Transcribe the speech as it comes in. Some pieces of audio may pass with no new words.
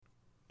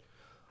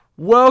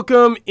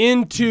Welcome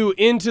into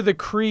the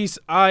Crease.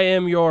 I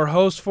am your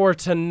host for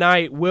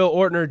tonight, Will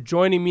Ortner.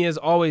 Joining me as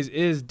always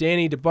is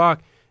Danny DeBach,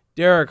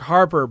 Derek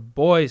Harper.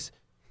 Boys,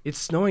 it's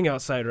snowing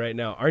outside right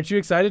now. Aren't you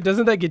excited?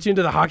 Doesn't that get you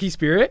into the hockey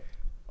spirit?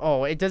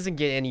 Oh, it doesn't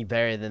get any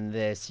better than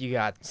this. You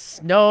got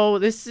snow.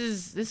 This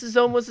is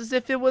almost as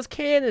if it was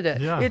Canada.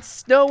 Yeah. It's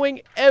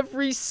snowing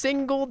every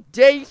single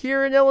day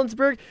here in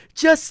Ellensburg,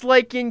 just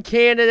like in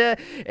Canada.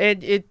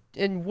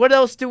 And what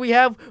else do we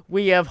have?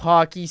 We have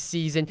hockey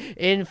season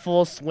in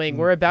full swing.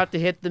 We're about to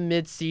hit the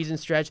mid-season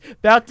stretch,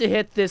 about to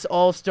hit this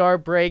all-star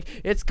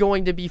break. It's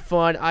going to be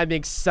fun. I'm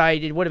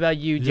excited. What about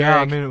you, Derek?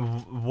 Yeah, I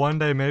mean, one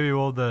day maybe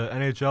the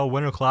NHL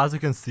Winter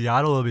Classic in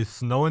Seattle will be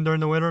snowing during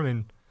the winter.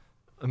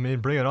 I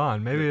mean, bring it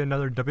on. Maybe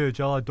another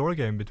WHL outdoor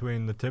game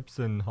between the Tips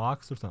and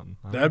Hawks or something.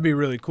 That'd be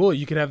really cool.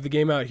 You could have the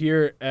game out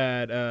here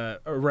at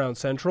around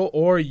Central,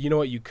 or you know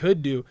what you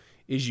could do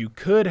is you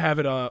could have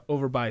it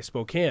over by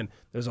Spokane.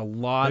 There's a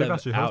lot They've of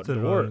actually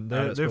outdoor.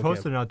 They've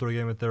hosted an outdoor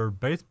game with their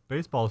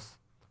baseballs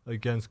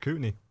against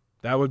Kootenai.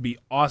 That would be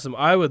awesome.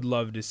 I would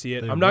love to see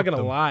it. I'm not going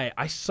to lie.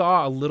 I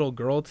saw a little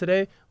girl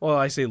today. Well,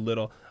 I say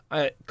little.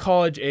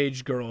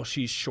 College-age girl.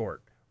 She's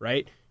short,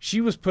 right? She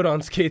was put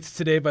on skates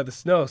today by the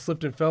snow,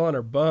 slipped and fell on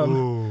her bum.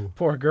 Ooh.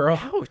 Poor girl.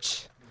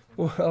 Ouch.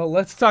 Well,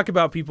 let's talk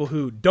about people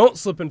who don't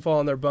slip and fall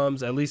on their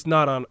bums, at least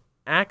not on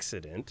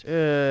accident.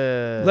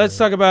 Let's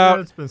talk about...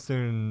 It's been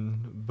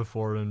seen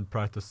before in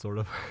practice, sort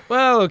of.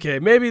 Well, okay,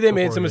 maybe they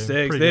made some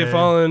mistakes. They've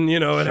fallen,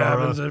 it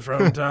happens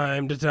from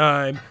time to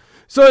time.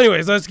 So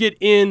anyways, let's get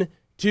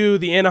into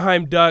the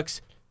Anaheim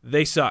Ducks.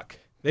 They suck.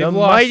 They've the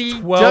lost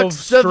mighty 12 Ducks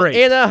straight.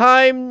 of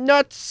Anaheim,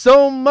 not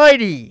so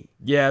mighty.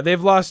 Yeah,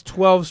 they've lost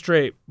 12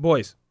 straight.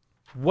 Boys,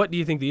 what do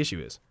you think the issue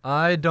is?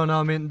 I don't know.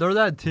 I mean, they're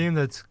that team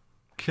that's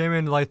came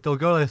in, they'll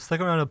go to the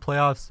second round of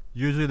playoffs.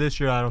 Usually this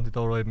year, I don't think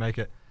they'll really make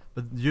it.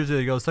 But usually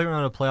they go second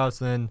round of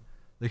playoffs and then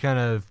they kind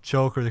of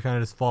choke or they kind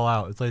of just fall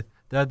out. It's like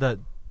they had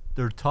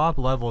their top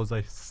level is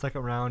like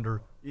second round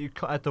or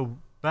at the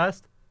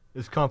best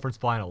is conference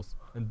finals.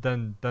 And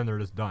then they're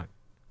just done.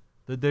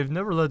 They've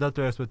never lived up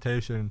to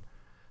expectation.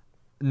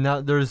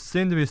 Now, they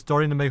seem to be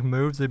starting to make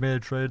moves. They made a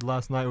trade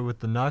last night with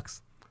the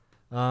Nucks.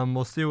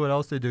 We'll see what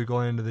else they do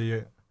going into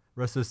the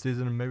rest of the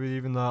season and maybe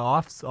even the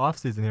off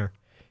season here.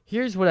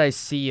 Here's what I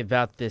see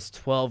about this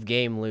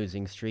 12-game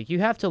losing streak. You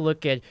have to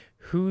look at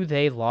who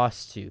they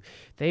lost to.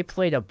 They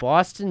played a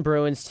Boston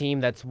Bruins team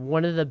that's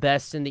one of the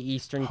best in the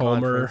Eastern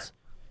Conference.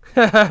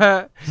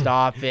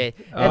 Stop it.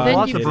 And then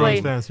lots you of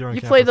Bruins fans here on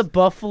play the campus.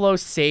 Buffalo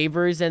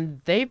Sabres,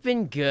 and they've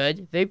been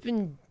good.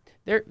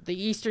 The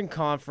Eastern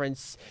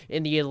Conference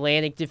in the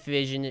Atlantic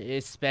Division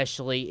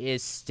especially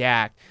is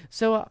stacked.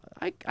 So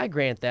I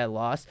grant that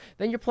loss.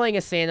 Then you're playing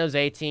a San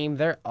Jose team.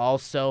 They're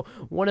also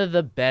one of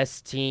the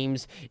best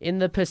teams in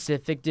the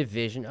Pacific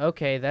Division.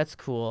 Okay, that's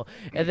cool.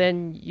 And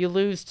then you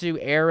lose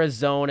to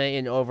Arizona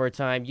in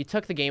overtime. You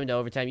took the game into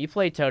overtime. You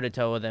played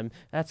toe-to-toe with them.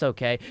 That's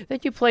okay. Then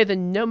you play the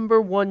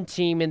number one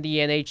team in the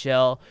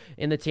NHL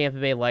in the Tampa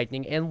Bay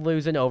Lightning and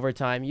lose in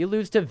overtime. You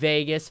lose to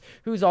Vegas,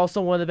 who's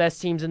also one of the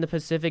best teams in the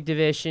Pacific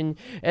Division.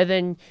 And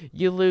then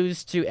you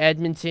lose to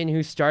Edmonton,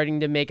 who's starting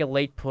to make a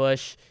late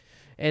push.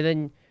 And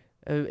then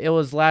it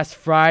was last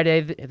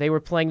Friday. They were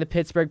playing the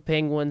Pittsburgh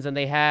Penguins, and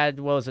they had,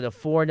 a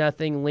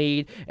 4-0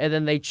 lead. And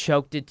then they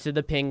choked it to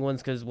the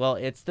Penguins because,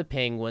 it's the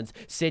Penguins.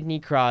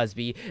 Sidney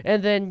Crosby.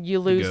 And then you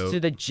lose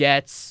to the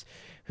Jets,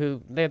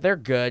 who they're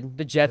good.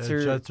 The Jets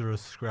are a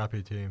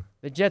scrappy team.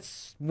 The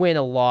Jets win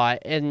a lot,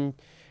 and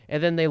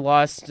then they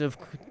lost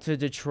to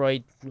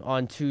Detroit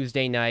on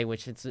Tuesday night,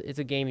 which it's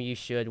a game you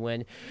should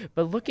win.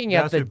 But looking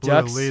at the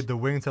Ducks, the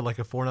Wings had like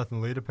a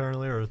 4-0 lead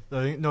apparently, or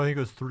I think it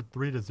was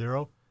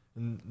 3-0,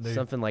 and they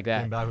something like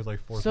that. Came back with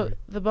like 4-3. So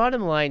the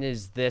bottom line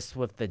is this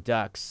with the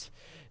Ducks: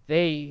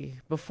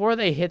 before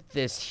they hit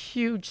this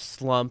huge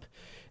slump,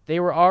 they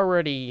were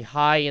already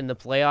high in the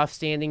playoff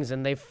standings,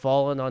 and they've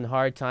fallen on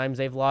hard times.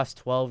 They've lost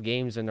 12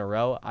 games in a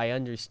row. I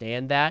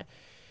understand that.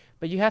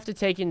 But you have to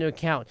take into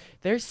account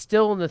they're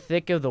still in the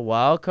thick of the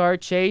wild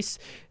card chase,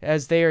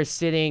 as they are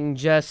sitting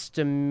just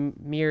a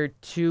mere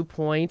 2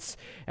 points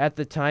at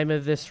the time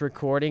of this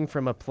recording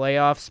from a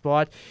playoff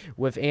spot,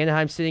 with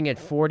Anaheim sitting at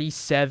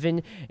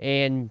 47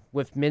 and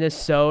with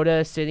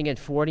Minnesota sitting at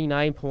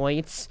 49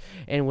 points.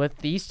 And with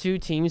these two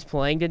teams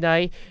playing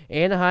tonight,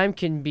 Anaheim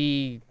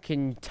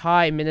can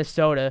tie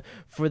Minnesota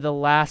for the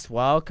last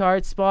wild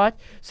card spot.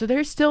 So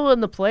they're still in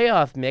the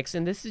playoff mix,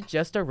 and this is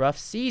just a rough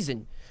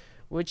season.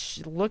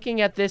 Which, looking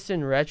at this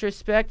in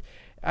retrospect,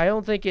 I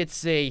don't think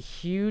it's a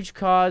huge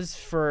cause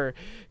for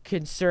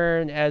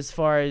concern as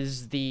far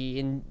as the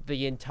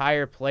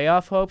entire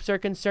playoff hopes are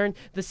concerned.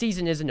 The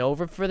season isn't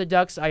over for the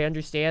Ducks, I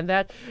understand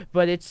that,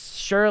 but it's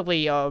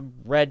surely a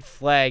red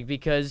flag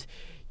because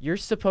you're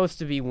supposed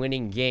to be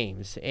winning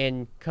games,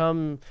 and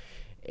come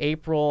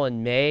April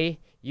and May,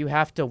 you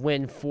have to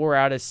win 4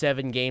 out of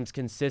 7 games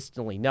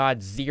consistently,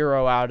 not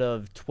 0 out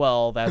of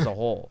 12 as a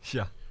whole.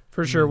 Yeah.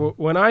 For sure.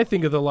 When I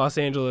think of the Los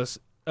Angeles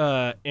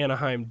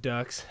Anaheim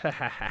Ducks,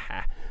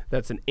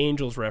 that's an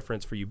Angels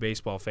reference for you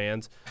baseball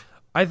fans.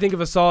 I think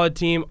of a solid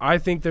team. I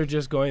think they're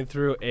just going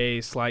through a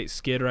slight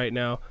skid right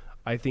now.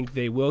 I think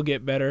they will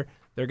get better.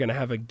 They're going to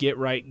have a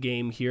get-right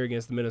game here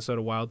against the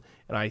Minnesota Wild,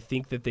 and I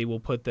think that they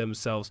will put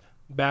themselves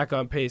back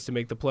on pace to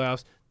make the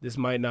playoffs. This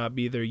might not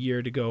be their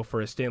year to go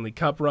for a Stanley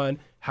Cup run.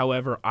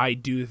 However, I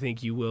do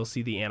think you will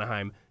see the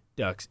Anaheim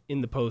Ducks in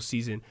the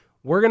postseason.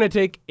 We're going to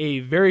take a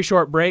very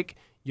short break.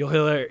 You'll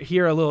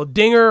hear a little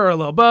dinger or a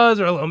little buzz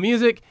or a little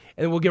music,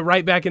 and we'll get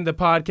right back into the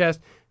podcast.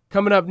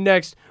 Coming up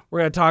next, we're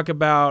going to talk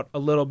about a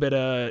little bit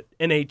of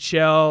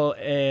NHL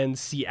and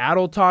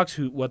Seattle talks,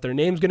 what their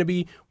name's going to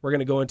be. We're going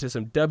to go into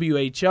some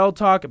WHL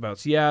talk about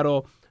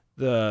Seattle,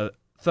 the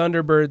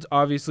Thunderbirds.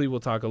 Obviously, we'll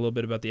talk a little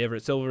bit about the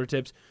Everett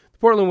Silvertips, the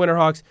Portland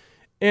Winterhawks,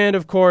 and,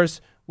 of course,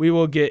 we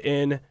will get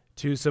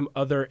into some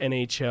other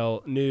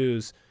NHL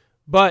news.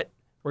 But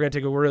we're going to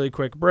take a really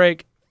quick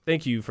break.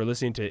 Thank you for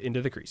listening to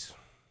Into the Crease.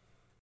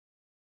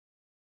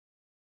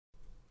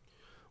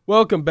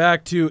 Welcome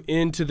back to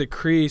Into the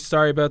Crease.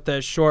 Sorry about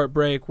that short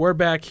break. We're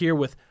back here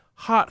with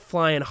hot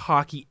flying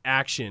hockey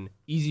action.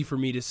 Easy for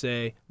me to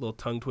say. Little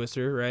tongue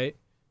twister, right?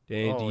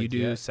 Danny, do you do?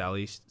 Yeah.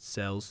 Sally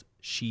sells,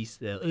 she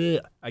sells.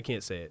 Ugh, I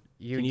can't say it.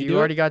 Can you do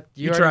already it? got.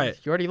 Try it.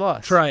 You already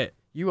lost. Try it.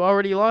 You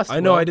already lost. I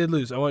know I did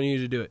lose. I want you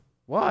to do it.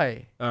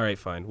 Why? All right,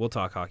 fine. We'll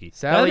talk hockey.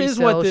 Sally that is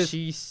sells, what this.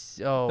 you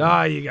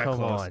got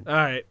close. On. All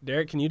right,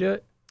 Derek, can you do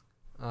it?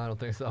 I don't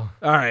think so.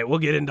 All right, we'll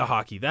get into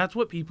hockey. That's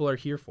what people are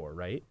here for,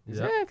 right?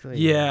 Exactly.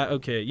 Yeah,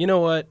 okay. You know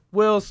what?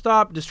 Will,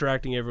 stop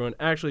distracting everyone.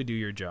 Actually do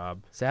your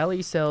job.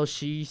 Sally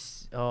sells,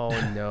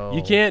 oh, no.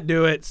 You can't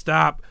do it.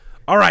 Stop.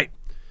 All right.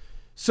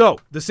 So,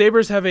 the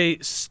Sabres have a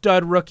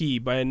stud rookie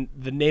by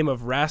the name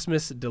of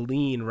Rasmus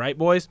Dahlin, right,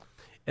 boys?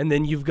 And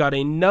then you've got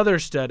another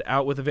stud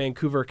out with the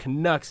Vancouver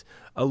Canucks,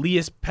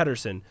 Elias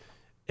Pettersson.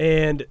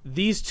 And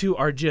these two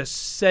are just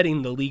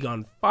setting the league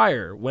on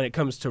fire when it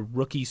comes to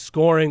rookie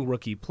scoring,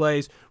 rookie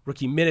plays,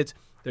 rookie minutes.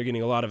 They're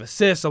getting a lot of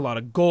assists, a lot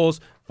of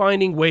goals,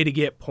 finding way to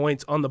get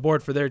points on the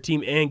board for their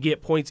team and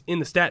get points in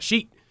the stat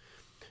sheet.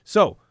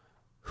 So,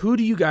 who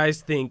do you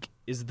guys think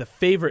is the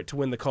favorite to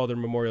win the Calder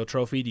Memorial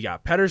Trophy? Do you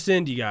got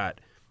Pettersson? Do you got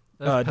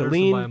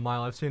Dahlin? By a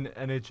mile. I've seen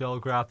NHL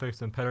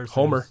graphics and Pettersson.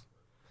 Homer.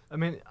 I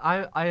mean,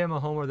 I am a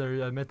homer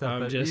there. I admit that.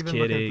 I'm but just even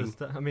kidding.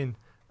 Look at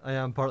I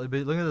am partly.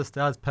 But look at the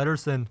stats.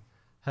 Pettersson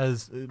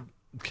has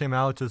came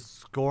out just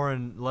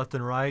scoring left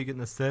and right,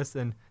 getting assists,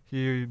 and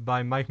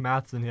by Mike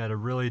Matheson, he had a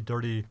really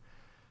dirty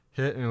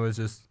hit and was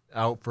just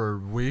out for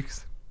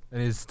weeks, and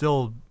he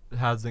still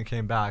hasn't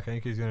came back. I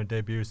think he's going to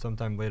debut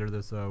sometime later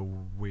this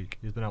week.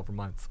 He's been out for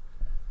months.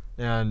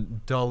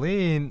 And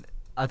Dahlin,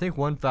 I think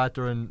one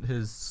factor in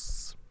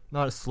his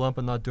not a slump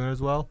and not doing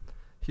as well,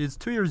 he's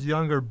 2 years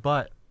younger,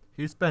 but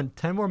he spent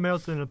 10 more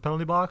minutes in the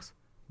penalty box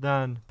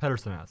than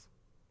Pettersson has,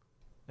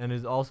 and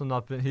he's also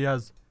not been. He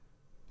has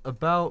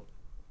about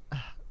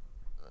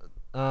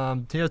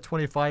he has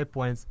 25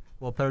 points,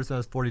 while Pettersson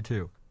has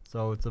 42.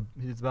 So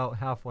he's about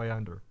halfway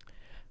under.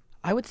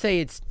 I would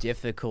say it's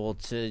difficult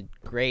to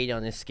grade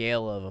on a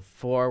scale of a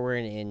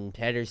forward in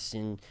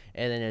Pettersson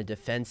and then a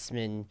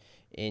defenseman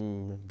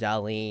in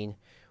Dahlin.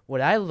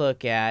 What I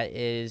look at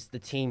is the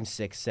team's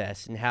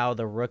success and how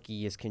the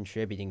rookie is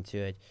contributing to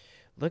it.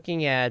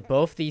 Looking at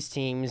both these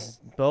teams,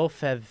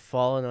 both have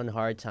fallen on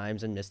hard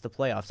times and missed the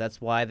playoffs.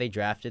 That's why they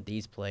drafted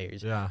these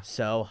players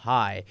so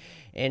high.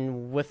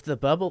 And with the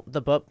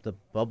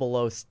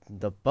Buffalo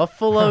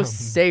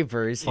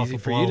Sabres, easy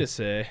for you to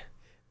say.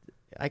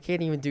 I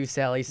can't even do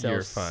Sally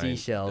sells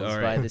seashells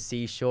by the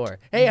seashore.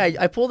 Mm. Hey,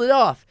 I pulled it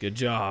off. Good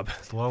job.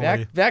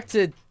 Slowly.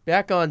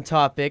 Back on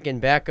topic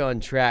and back on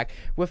track.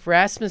 With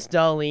Rasmus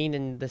Dahlin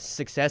and the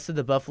success of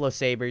the Buffalo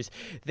Sabres,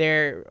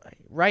 they're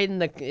right in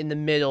the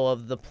middle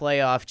of the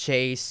playoff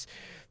chase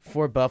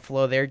for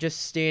Buffalo. They're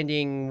just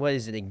standing,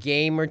 a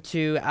game or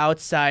two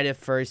outside of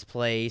first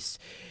place.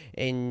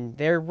 And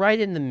they're right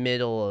in the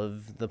middle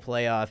of the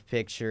playoff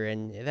picture,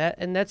 and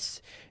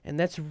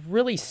that's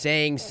really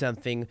saying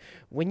something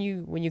when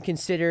you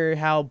consider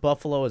how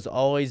Buffalo has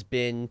always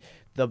been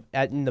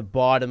in the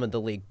bottom of the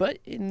league. But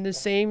in the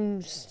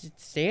same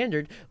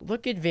standard,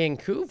 look at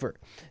Vancouver.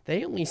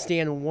 They only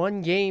stand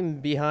one game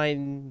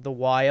behind the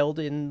Wild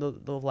in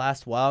the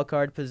last wild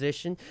card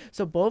position.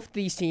 So both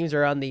these teams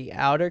are on the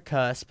outer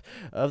cusp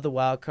of the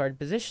wild card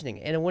positioning.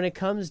 And when it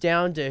comes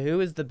down to who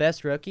is the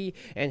best rookie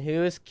and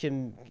who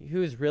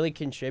is really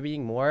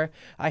contributing more,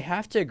 I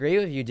have to agree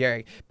with you,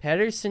 Derek.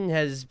 Pettersson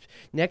has,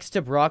 next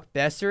to Brock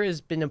Besser,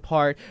 has been a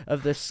part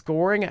of the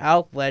scoring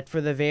outlet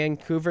for the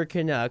Vancouver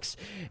Canucks,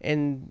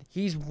 and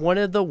he's one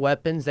of the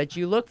weapons that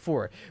you look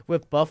for.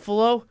 With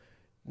Buffalo,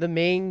 the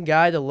main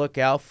guy to look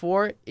out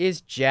for is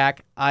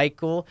Jack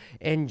Eichel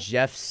and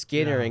Jeff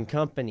Skinner and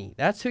company.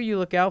 That's who you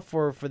look out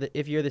for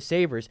if you're the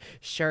Sabres.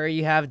 Sure,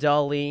 you have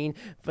Dahlin,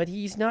 but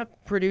he's not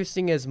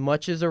producing as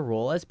much as a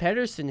role as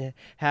Pettersson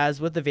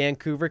has with the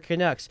Vancouver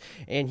Canucks.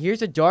 And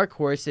here's a dark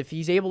horse. If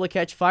he's able to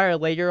catch fire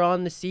later on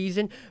in the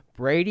season,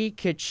 Brady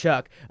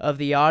Tkachuk of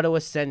the Ottawa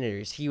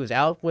Senators. He was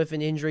out with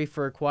an injury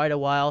for quite a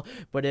while,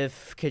 but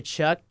if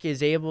Tkachuk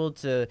is able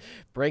to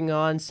bring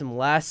on some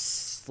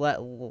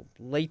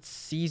late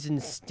season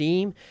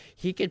steam,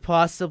 he could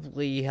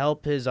possibly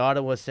help his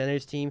Ottawa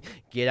Senators team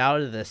get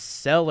out of the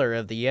cellar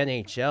of the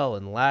NHL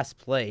in last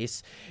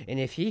place. And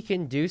if he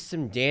can do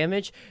some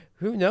damage,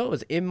 who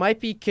knows? It might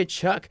be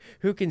Tkachuk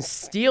who can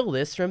steal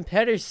this from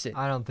Pettersson.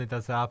 I don't think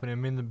that's happening. I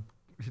mean,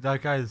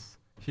 that guy's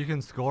he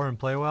can score and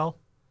play well,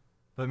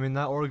 but I mean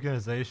that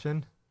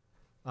organization.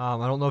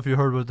 I don't know if you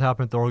heard what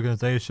happened at the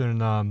organization,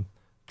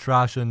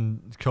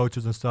 trashing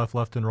coaches and stuff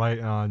left and right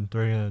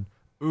during an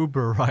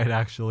Uber ride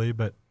actually.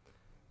 But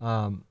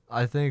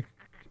I think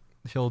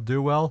he'll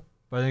do well.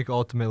 But I think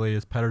ultimately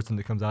it's Pettersson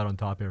that comes out on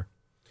top here.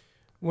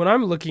 When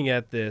I'm looking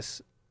at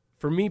this,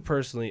 for me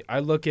personally, I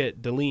look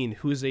at Dahlin,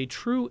 who is a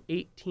true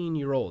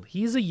 18-year-old.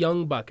 He's a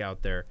young buck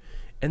out there.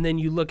 And then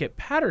you look at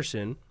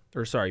Pettersson,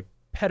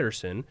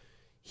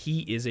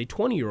 he is a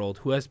 20-year-old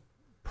who has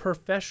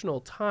professional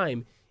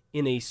time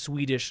in a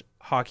Swedish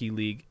hockey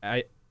league,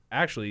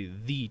 actually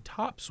the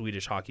top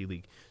Swedish hockey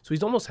league. So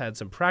he's almost had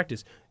some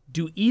practice.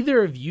 Do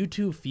either of you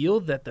two feel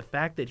that the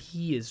fact that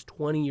he is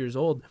 20 years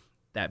old,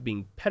 that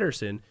being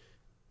Pettersson,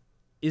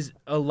 is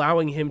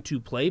allowing him to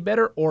play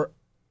better, or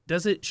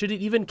should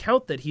it even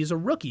count that he's a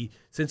rookie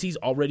since he's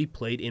already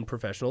played in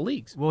professional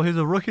leagues? Well, he's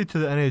a rookie to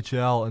the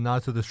NHL, and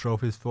that's what this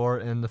trophy's for.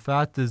 And the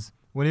fact is,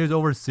 when he was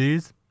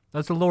overseas,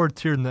 that's a lower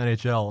tier than the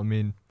NHL. I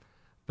mean,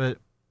 but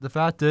the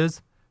fact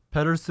is,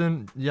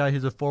 Pettersson, yeah,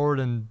 he's a forward,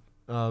 and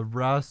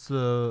Rasmus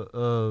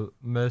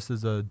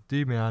is a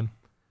D-man.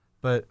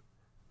 But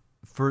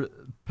for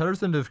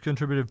Pettersson to have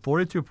contributed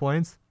 42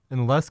 points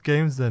in less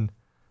games than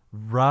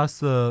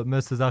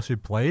Rasmus has actually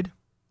played,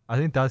 I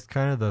think that's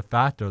kind of the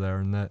factor there,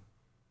 and that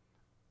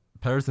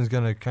Pettersson's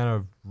going to kind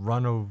of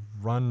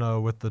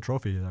run with the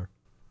trophy there.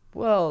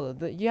 Well,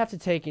 you have to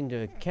take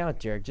into account,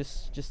 Derek,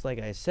 just like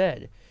I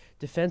said,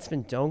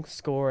 defensemen don't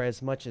score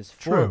as much as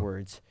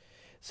forwards.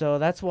 So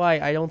that's why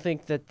I don't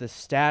think that the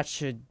stats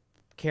should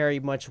carry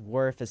much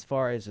worth as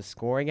far as the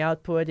scoring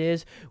output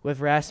is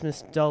with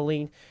Rasmus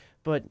Dahlin.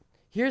 But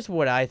here's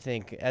what I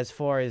think as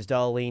far as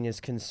Dahlin is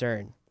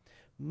concerned.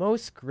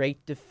 Most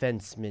great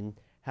defensemen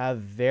have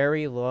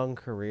very long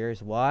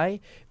careers.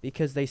 Why?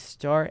 Because they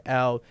start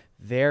out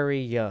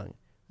very young.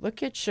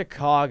 Look at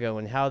Chicago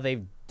and how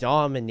they've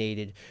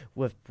dominated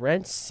with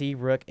Brent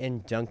Seabrook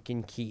and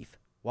Duncan Keith.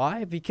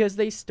 Why? Because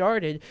they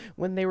started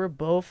when they were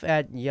both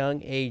at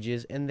young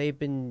ages, and they've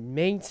been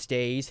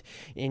mainstays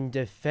in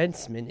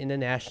defensemen in the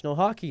National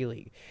Hockey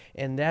League.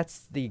 And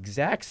that's the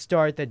exact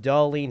start that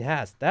Dahlin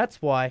has.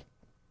 That's why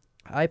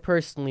I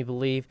personally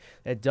believe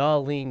that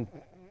Dahlin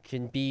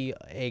can be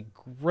a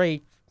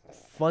great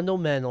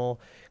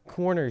fundamental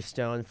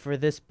cornerstone for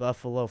this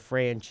Buffalo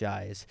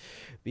franchise,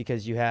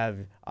 because you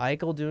have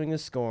Eichel doing the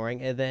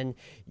scoring, and then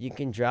you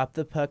can drop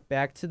the puck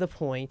back to the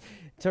point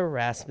to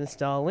Rasmus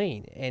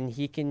Dahlin, and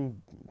he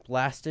can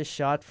blast a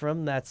shot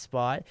from that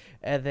spot,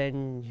 and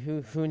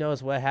then who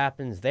knows what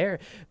happens there.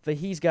 But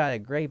he's got a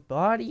great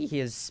body.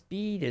 His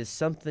speed is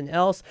something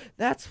else.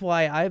 That's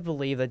why I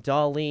believe that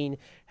Dahlin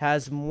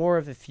has more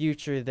of a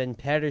future than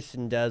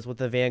Pettersson does with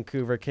the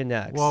Vancouver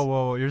Canucks.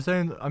 Whoa. You're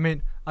saying, I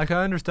mean, I can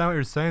understand what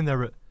you're saying there,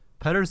 but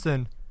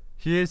Pettersson,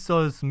 he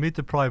still has meat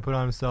to probably put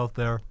on himself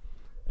there.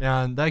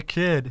 And that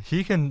kid,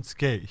 he can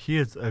skate. He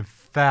is a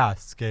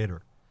fast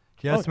skater.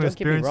 He has some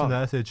experience in the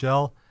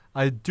SHL.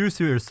 I do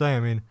see what you're saying.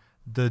 I mean,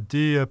 the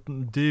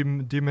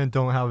D-men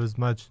don't have as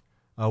much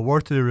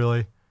work to do,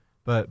 really.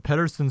 But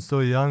Pettersson's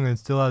still young and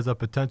still has that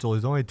potential.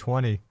 He's only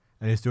 20,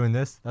 and he's doing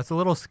this. That's a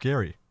little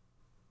scary.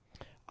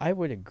 I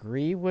would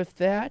agree with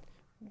that.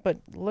 But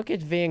look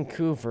at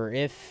Vancouver.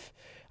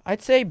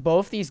 I'd say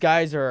both these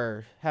guys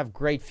have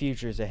great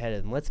futures ahead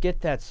of them. Let's get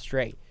that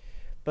straight.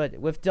 But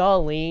with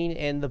Dahlin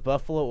and the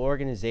Buffalo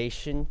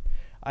organization,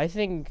 I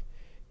think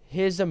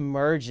his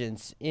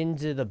emergence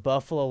into the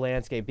Buffalo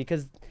landscape,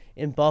 because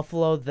in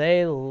Buffalo,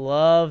 they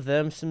love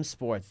them some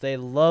sports. They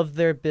love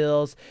their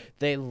Bills.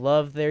 They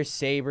love their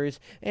Sabres.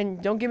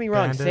 And don't get me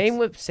wrong,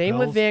 Bandits, same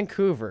with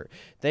Vancouver.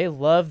 They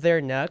love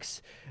their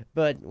Nucks.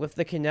 But with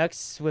the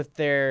Canucks, with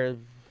their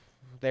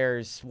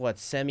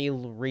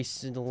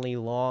semi-recently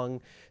long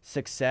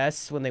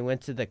success when they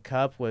went to the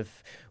Cup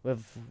with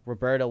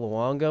Roberto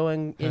Luongo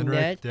in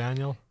net.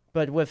 Daniel.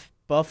 But with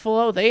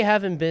Buffalo, they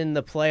haven't been in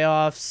the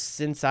playoffs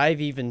since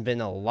I've even been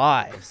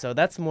alive. So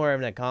that's more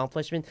of an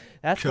accomplishment.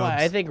 That's why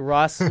I think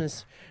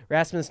Rasmus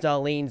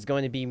Dahlin is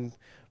going to be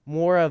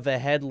more of a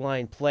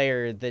headline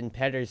player than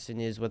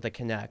Pettersson is with the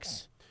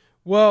Canucks.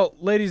 Well,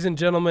 ladies and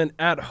gentlemen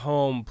at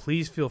home,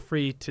 please feel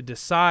free to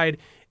decide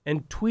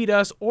and tweet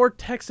us or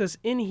text us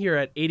in here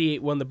at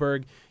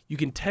 881-THE-BERG. You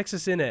can text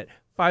us in at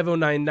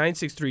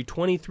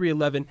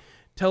 509-963-2311.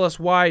 Tell us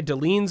why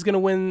Dahlin's going to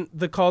win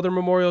the Calder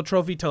Memorial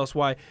Trophy. Tell us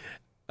why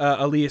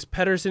Elias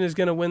Pettersson is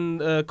going to win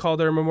the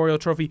Calder Memorial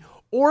Trophy,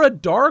 or a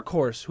dark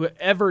horse,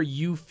 whoever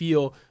you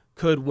feel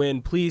could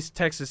win. Please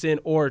text us in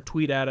or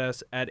tweet at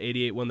us at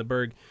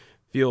 881-THE-BERG.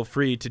 Feel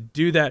free to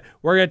do that.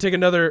 We're going to take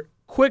another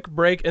quick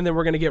break, and then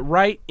we're going to get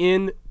right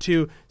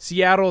into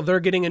Seattle. They're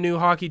getting a new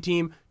hockey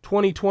team,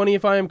 2020,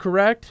 if I am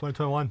correct.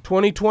 2021.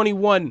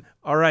 2021.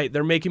 All right,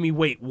 they're making me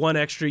wait one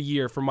extra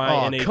year for my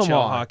NHL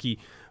hockey.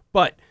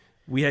 But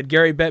we had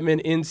Gary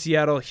Bettman in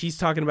Seattle. He's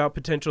talking about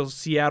potential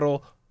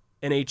Seattle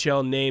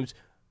NHL names.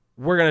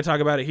 We're going to talk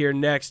about it here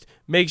next.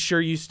 Make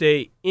sure you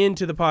stay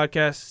into the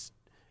podcast,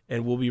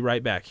 and we'll be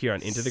right back here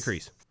on Into the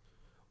Crease.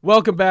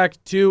 Welcome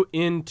back to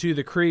Into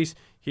the Crease.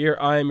 Here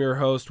I am your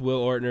host,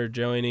 Will Ortner,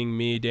 joining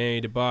me,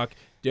 Danny DeBach,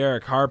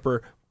 Derek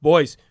Harper.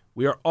 Boys,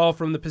 we are all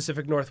from the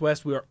Pacific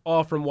Northwest. We are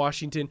all from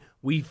Washington.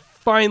 We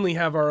finally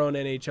have our own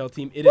NHL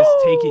team. It has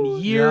taken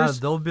years.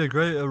 Yeah, there'll be a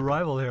great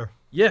arrival here.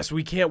 Yes,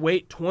 we can't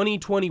wait.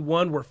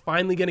 2021, we're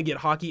finally going to get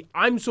hockey.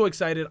 I'm so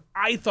excited.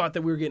 I thought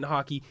that we were getting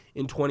hockey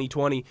in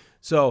 2020.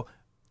 So,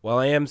 while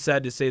I am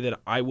sad to say that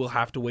I will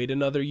have to wait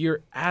another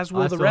year, as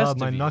will the rest of you. I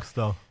still have my Nucks,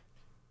 though.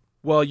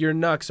 Well, your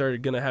Nucks are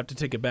going to have to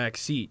take a back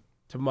seat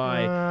to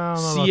my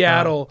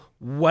Seattle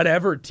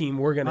whatever team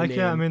we're going to name.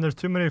 I mean, there's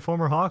too many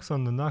former Hawks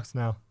on the Nucks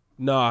now.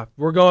 Nah,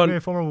 we're going. Too many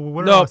former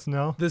Winterhawks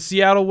now. The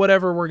Seattle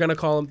whatever we're going to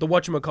call them, the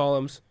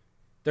whatchamacallums,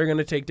 they're going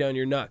to take down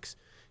your Nucks.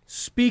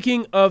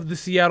 Speaking of the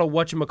Seattle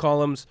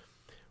whatchamacallums,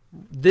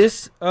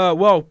 currently,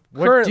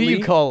 what do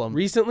you call them?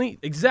 Recently,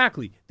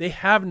 exactly, they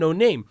have no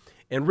name.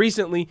 And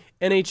recently,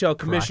 NHL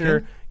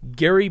Commissioner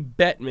Gary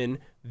Bettman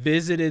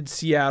visited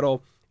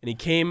Seattle. And he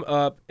came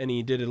up and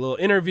he did a little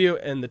interview,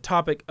 and the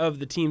topic of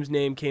the team's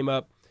name came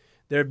up.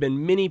 There have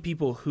been many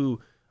people who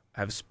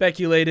have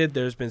speculated.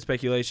 There's been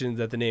speculations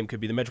that the name could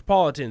be the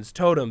Metropolitans,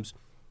 Totems,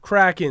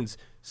 Krakens,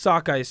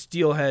 Sockeye,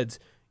 Steelheads.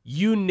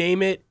 You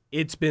name it,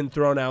 it's been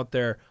thrown out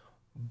there.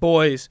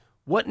 Boys,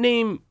 what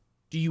name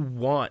do you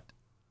want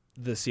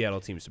the Seattle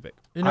teams to pick?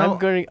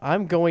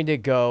 I'm going to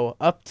go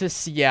up to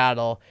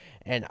Seattle,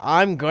 and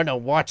I'm going to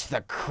watch the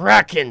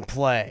Kraken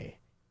play.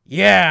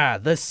 Yeah,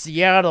 the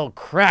Seattle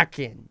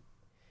Kraken.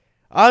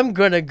 I'm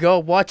going to go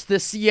watch the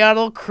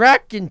Seattle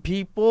Kraken,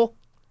 people.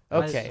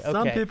 Okay.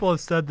 Some people have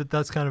said that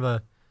that's kind of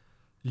a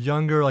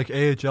younger, like,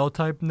 AHL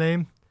type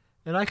name.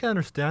 And I can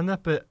understand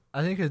that, but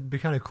I think it'd be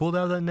kind of cool to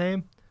have that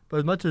name. But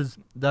as much as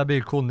that'd be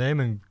a cool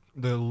name and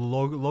the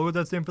logo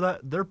that's named for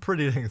that, they're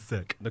pretty dang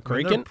sick. The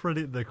Kraken?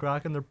 The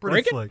Kraken, they're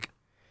pretty slick.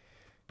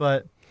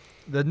 But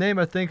the name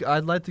I think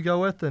I'd like to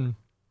go with, and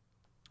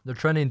they're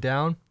trending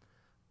down,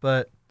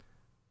 but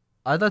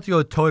I'd like to go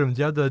with Totems.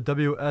 You have the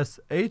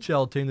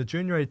WSHL team, the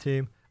Junior A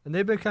team, and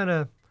they've been kind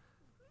of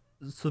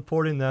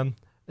supporting them.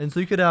 And so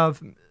you could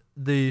have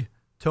the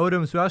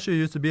Totems, who actually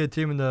used to be a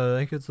team in I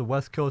think it's the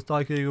West Coast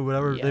Hockey League or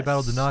whatever. Yes, they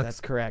battled the Nucks. That's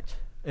correct.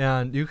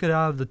 And you could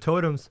have the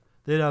Totems.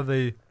 They'd have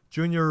a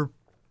junior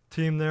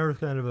team there,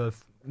 kind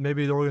of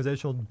maybe the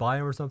organizational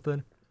buy-in or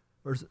something.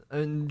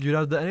 And you'd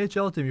have the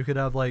NHL team. You could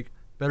have like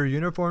better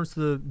uniforms to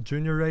the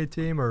Junior A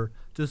team, or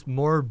just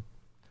more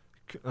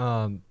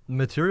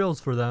materials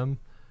for them.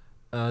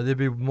 They'd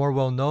be more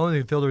well-known.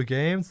 They'd fill their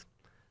games.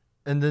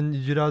 And then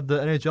you'd have the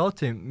NHL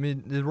team. I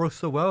mean, it works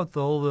so well with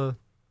all the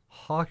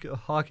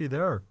hockey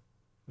there.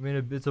 I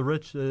mean, it's a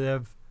rich. They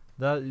have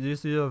that. You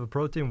used to have a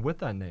pro team with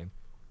that name.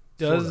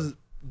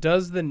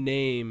 Does the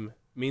name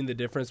mean the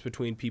difference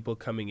between people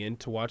coming in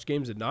to watch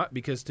games and not?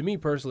 Because to me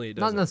personally, it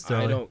doesn't. Not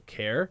necessarily. I don't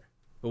care.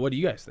 But what do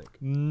you guys think?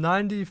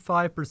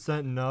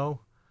 95%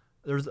 no.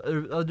 There's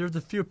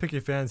a few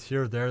picky fans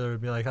here or there that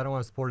would be like, I don't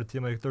want to support a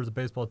team. Like there's a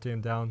baseball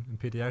team down in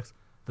PDX,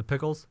 the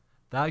Pickles.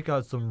 That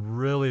got some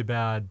really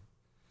bad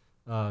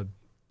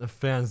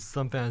fans.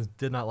 Some fans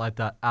did not like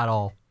that at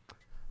all.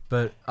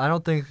 But I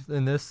don't think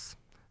in this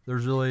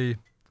there's really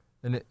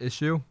an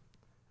issue.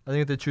 I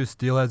think if they choose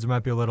Steelheads, there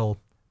might be a little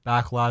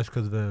backlash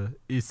because of the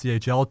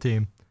ECHL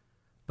team.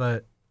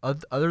 But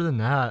other than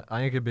that, I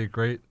think it'd be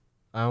great.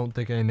 I don't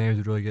think any names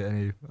would really get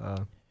any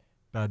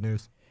bad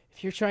news.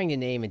 If you're trying to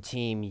name a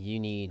team, you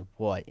need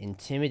what?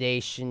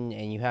 Intimidation,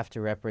 and you have to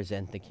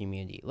represent the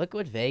community. Look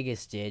what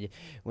Vegas did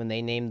when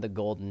they named the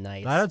Golden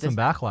Knights. That had some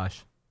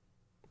backlash.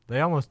 They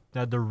almost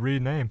had to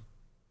rename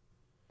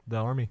the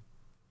Army.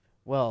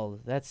 Well,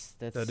 that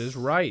is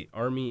right.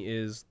 Army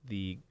is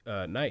the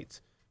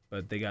Knights,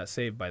 but they got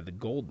saved by the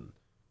Golden.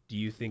 Do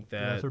you think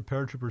that? Yeah, it's their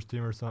paratroopers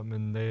team or something,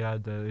 and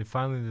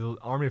the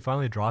Army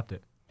finally dropped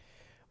it.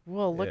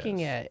 Well,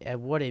 looking at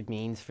what it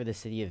means for the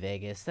city of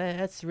Vegas,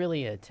 that's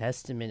really a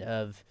testament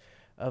of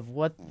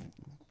what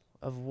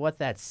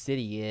that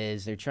city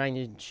is. They're trying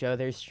to show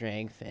their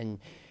strength, and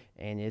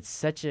it's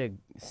such a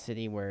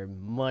city where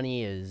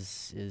money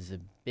is a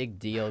big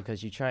deal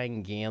because you try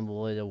and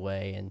gamble it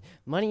away, and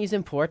money is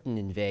important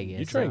in Vegas.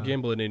 You try and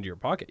gamble it into your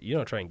pocket. You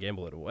don't try and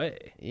gamble it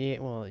away. Yeah,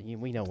 well,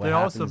 we know what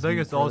happens.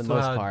 Vegas also for the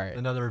most had part.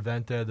 Another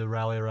event they had to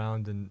rally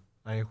around, and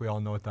I think we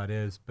all know what that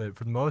is. But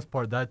for the most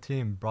part, that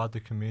team brought the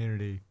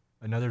community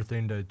another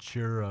thing to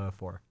cheer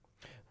for.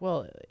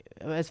 Well,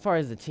 as far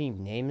as the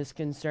team name is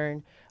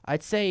concerned,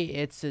 I'd say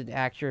it's an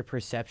accurate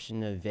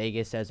perception of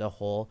Vegas as a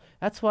whole.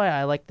 That's why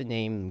I like the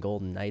name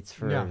Golden Knights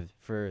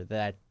for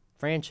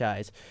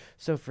franchise.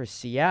 So for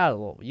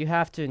Seattle, you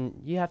have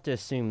to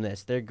assume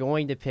this. They're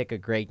going to pick a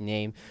great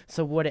name.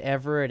 So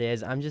whatever it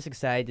is, I'm just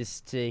excited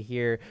to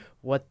hear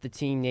what the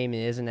team name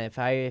is. And if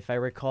I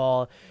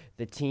recall,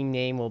 the team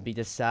name will be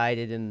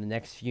decided in the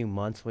next few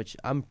months, which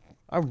I'm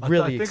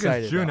really I think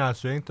excited it's June, about.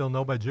 actually. I think they'll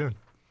know by June.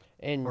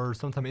 And Or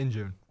sometime in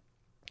June.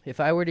 if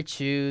I were to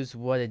choose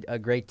what a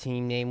great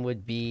team name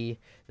would be,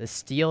 the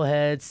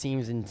Steelheads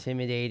seems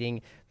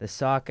intimidating. The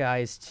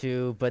Sockeyes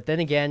too, but then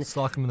again,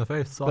 Sock him in the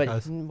face.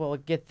 Sockeyes. well,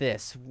 get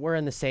this: we're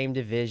in the same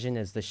division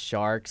as the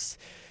Sharks,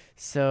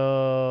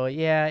 so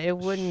yeah, it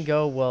wouldn't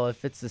go well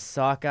if it's the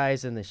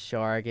Sockeyes and the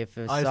Shark. If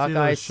a I see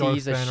Sockeye those Sharks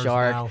sees a banners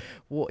Shark, now.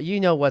 well, you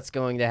know what's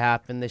going to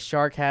happen. The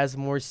Shark has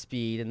more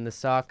speed, and the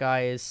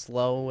Sockeye is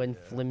slow and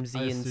flimsy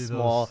I and see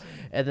small. those.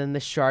 And then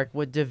the Shark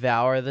would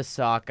devour the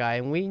Sockeye,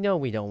 and we know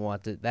we don't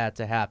want that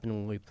to happen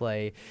when we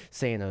play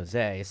San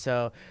Jose.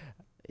 So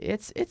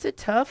it's a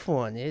tough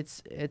one.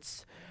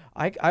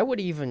 I would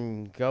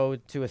even go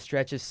to a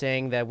stretch of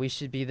saying that we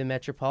should be the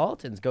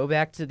Metropolitans. Go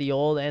back to the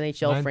old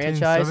NHL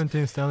franchise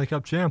 1917 Stanley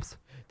Cup champs.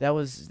 that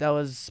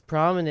was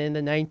prominent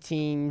in the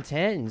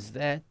 1910s.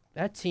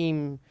 That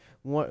team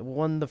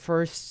won the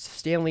first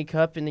Stanley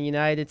Cup in the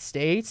United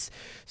States.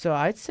 So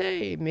I'd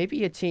say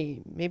maybe a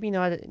team, maybe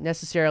not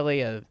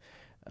necessarily I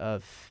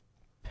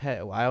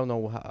don't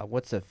know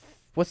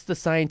what's the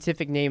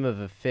scientific name of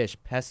a fish,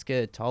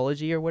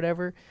 pescatology or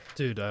whatever.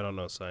 Dude, I don't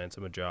know science.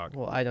 I'm a jock.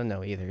 Well, I don't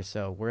know either.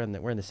 So we're in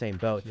the same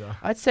boat. Yeah.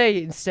 I'd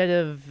say instead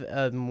of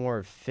a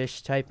more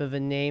fish type of a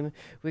name,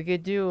 we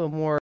could do a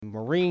more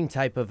marine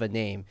type of a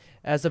name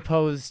as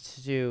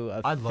opposed to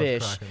a I'd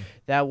fish. love Kraken.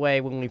 That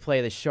way, when we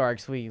play the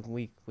Sharks, we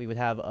would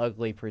have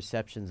ugly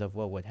perceptions of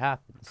what would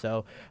happen.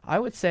 So I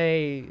would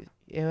say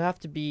it would have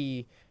to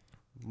be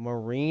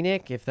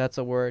moronic, if that's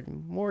a word.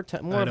 More of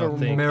don't a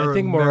think- I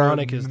think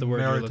moronic is the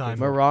word you're looking maritime.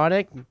 for.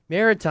 moronic,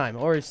 maritime,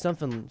 or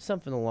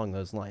something along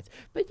those lines.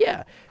 But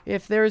yeah,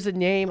 if there's a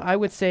name, I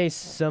would say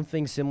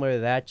something similar to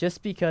that,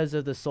 just because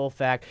of the sole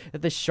fact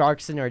that the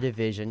Sharks in our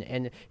division,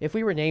 and if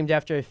we were named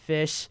after a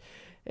fish,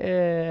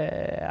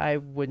 I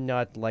would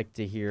not like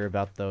to hear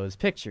about those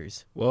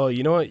pictures. Well,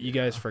 you know what? You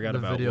guys forgot The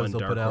about videos one they'll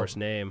dark put out. horse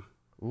name.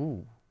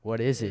 Ooh, what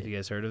is Have it? you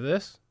guys heard of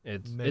this?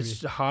 Maybe.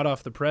 It's hot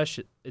off the press.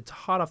 It's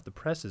hot off the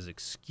presses.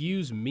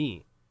 Excuse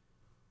me.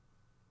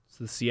 It's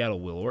the Seattle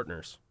Will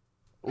Ortners.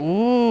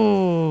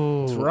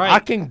 Ooh, That's right. I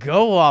can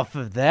go off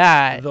of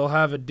that. They'll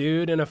have a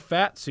dude in a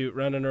fat suit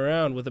running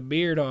around with a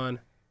beard on,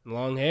 and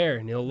long hair,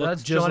 and he'll look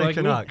That's just Johnny like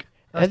Canuck. me.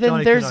 That's And then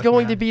Johnny there's Canuck,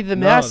 going man. to be the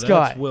No, mascot.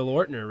 That's Will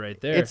Ortner right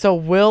there. It's a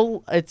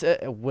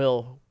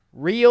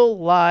real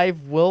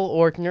live Will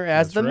Ortner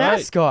as That's the right.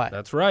 mascot.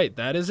 That's right.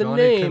 That is a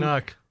Johnny name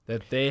Canuck.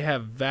 that they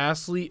have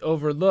vastly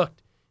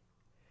overlooked.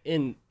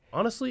 And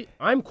honestly,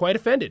 I'm quite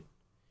offended.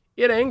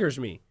 It angers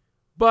me.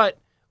 But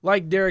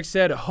like Derek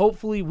said,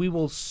 hopefully we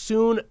will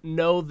soon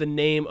know the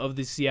name of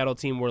the Seattle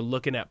team. We're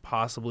looking at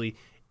possibly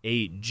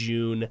a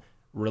June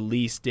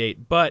release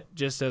date. But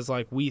just as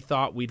like we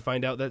thought we'd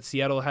find out that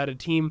Seattle had a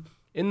team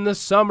in the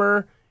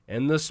summer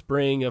and the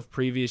spring of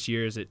previous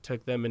years, it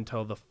took them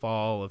until the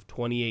fall of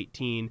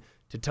 2018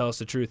 to tell us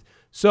the truth.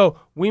 So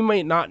we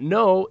might not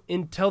know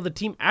until the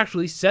team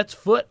actually sets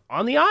foot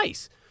on the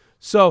ice.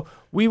 So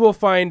we will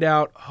find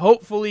out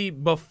hopefully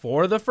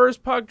before the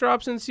first puck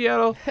drops in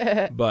Seattle,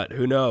 but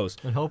who knows?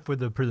 And hopefully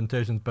the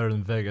presentation's better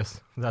than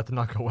Vegas. That did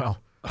not go well.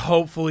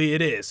 Hopefully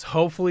it is.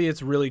 Hopefully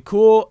it's really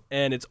cool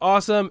and it's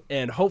awesome,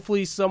 and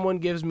hopefully someone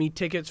gives me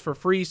tickets for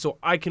free so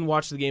I can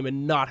watch the game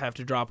and not have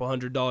to drop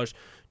 $100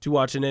 to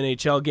watch an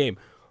NHL game.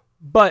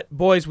 But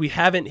boys, we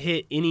haven't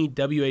hit any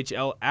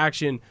WHL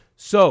action.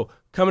 So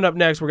coming up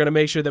next, we're going to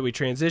make sure that we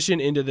transition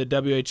into the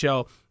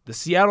WHL. The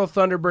Seattle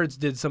Thunderbirds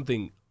did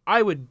something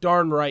I would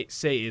darn right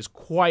say is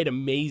quite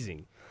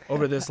amazing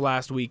over this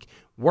last week.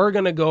 We're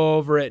going to go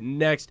over it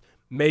next.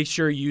 Make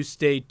sure you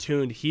stay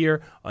tuned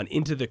here on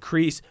Into the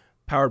Crease,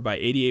 powered by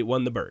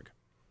 88.1 The Berg.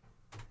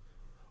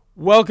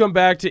 Welcome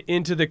back to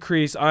Into the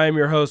Crease. I am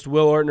your host,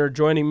 Will Ortner.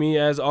 Joining me,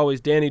 as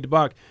always, Danny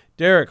DeBach,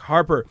 Derek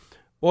Harper.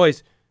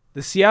 Boys,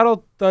 the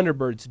Seattle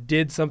Thunderbirds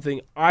did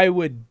something I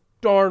would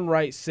darn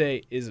right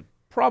say is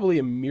probably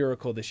a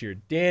miracle this year.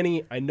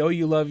 Danny, I know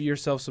you love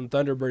yourself some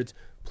Thunderbirds.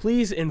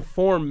 Please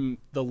inform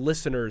the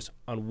listeners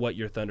on what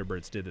your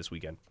Thunderbirds did this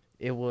weekend.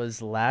 It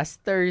was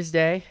last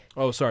Thursday.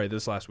 Oh, sorry,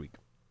 this last week.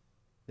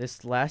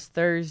 This last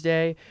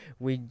Thursday,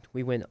 we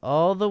went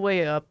all the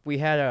way up. We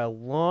had a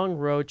long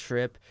road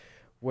trip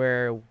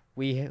where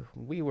we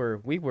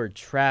were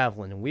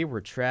traveling. We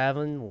were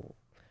traveling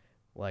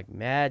like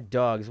mad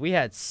dogs. We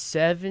had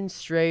 7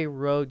 straight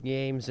road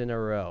games in a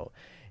row.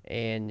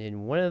 And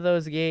in one of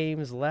those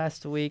games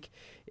last week,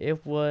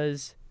 it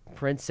was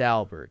Prince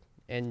Albert.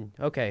 And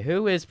okay,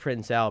 who is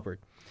Prince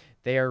Albert?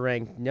 They are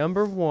ranked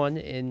number 1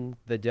 in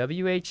the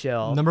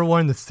WHL. Number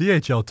 1 in the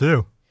CHL,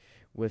 too.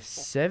 With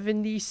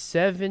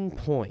 77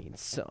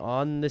 points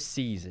on the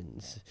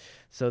seasons.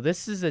 So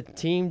this is a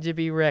team to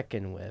be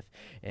reckoned with.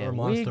 And we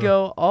monster.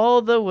 go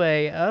all the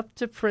way up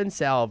to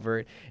Prince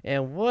Albert.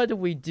 And what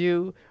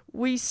do?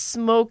 We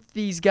smoked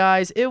these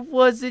guys. It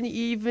wasn't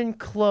even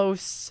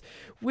close.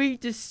 We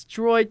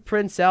destroyed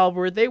Prince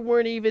Albert. They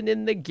weren't even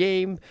in the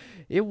game.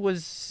 It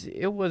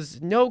was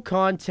no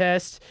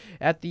contest.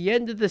 At the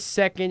end of the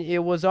second,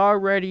 it was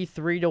already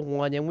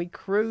 3-1, and we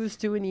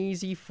cruised to an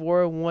easy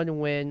 4-1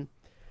 win.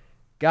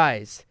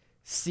 Guys,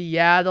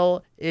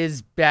 Seattle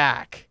is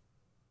back.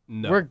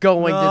 No. We're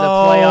going to the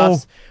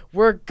playoffs.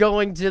 We're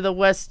going to the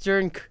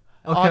Western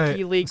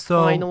Hockey League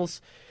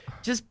Finals.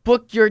 Just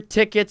book your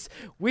tickets.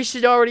 We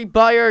should already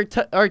buy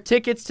our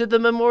tickets to the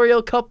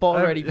Memorial Cup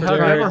already. Have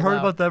you ever heard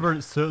about the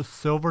Everett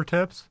Silver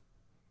Tips?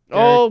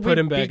 Oh, Put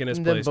him back in his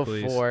place,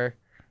 please.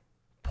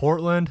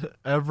 Portland,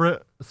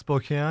 Everett,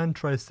 Spokane,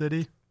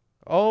 Tri-City.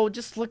 Oh,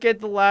 just look at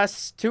the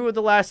last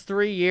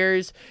 3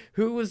 years.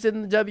 Who was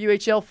in the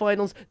WHL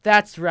Finals?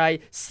 That's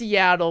right,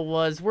 Seattle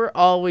was. We're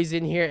always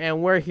in here,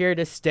 and we're here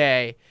to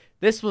stay.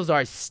 This was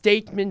our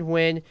statement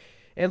win.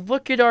 And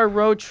look at our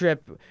road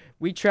trip.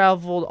 We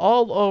traveled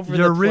all over the place.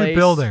 You're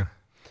rebuilding.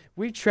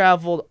 We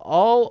traveled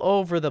all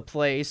over the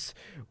place.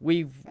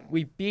 We've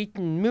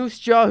beaten Moose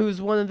Jaw,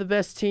 who's one of the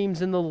best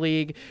teams in the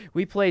league.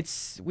 We played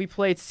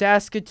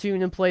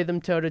Saskatoon and played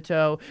them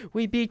toe-to-toe.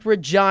 We beat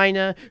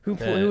Regina, who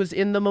was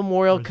in the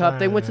Memorial Cup.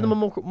 They went to the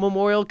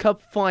Memorial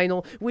Cup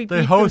final. We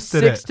beat them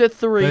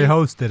 6-3. They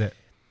hosted it.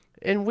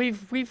 And we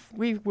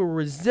were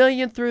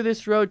resilient through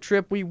this road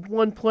trip. We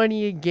won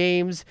plenty of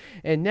games,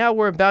 and now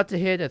we're about to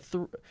hit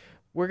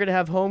we're going to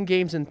have home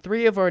games in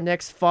 3 of our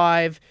next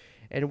 5,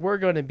 and we're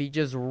going to be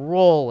just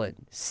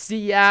rolling.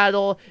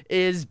 Seattle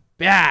is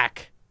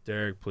back.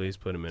 Derek, please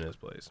put him in his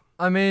place.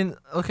 I mean,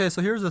 okay,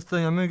 so here's the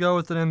thing. I'm going to go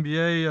with an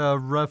NBA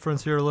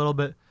reference here a little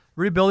bit.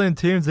 Rebuilding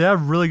teams, they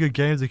have really good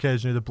games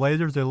occasionally. The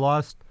Blazers, they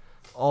lost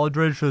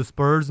Aldridge to the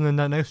Spurs, and then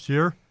that next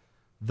year,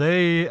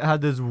 they had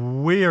this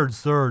weird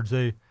surge.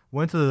 They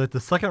went to the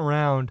second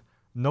round.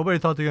 Nobody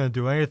thought they were going to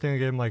do anything. They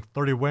gave them like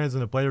 30 wins,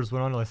 and the Blazers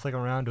went on to the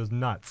second round. It was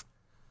nuts.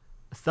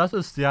 So that's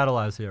what Seattle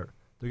has here.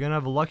 They're going to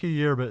have a lucky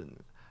year, but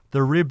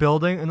they're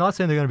rebuilding. I'm not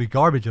saying they're going to be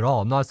garbage at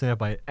all. I'm not saying that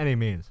by any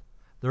means.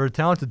 They're a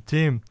talented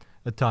team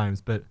at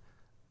times, but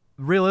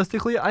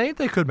realistically, I think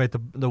they could make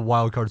the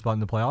wild card spot in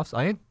the playoffs.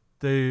 I think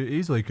they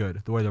easily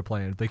could, the way they're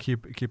playing, if they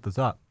keep this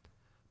up.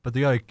 But they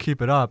got to keep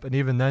it up, and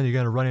even then, you're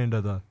going to run into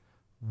the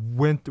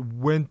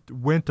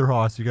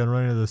Winterhawks. You're going to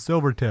run into the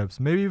Silver Tips,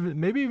 maybe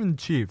even the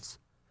Chiefs,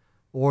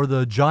 or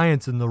the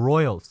Giants and the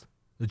Royals.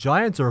 The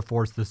Giants are a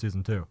force this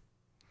season too.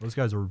 Those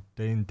guys are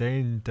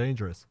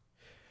dangerous.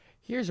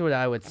 Here's what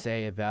I would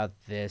say about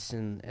this,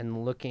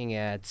 and looking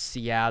at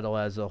Seattle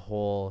as a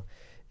whole.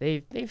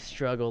 They've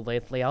struggled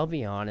lately. I'll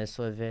be honest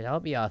with it.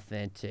 I'll be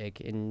authentic,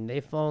 and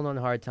they've fallen on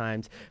hard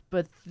times.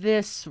 But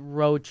this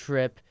road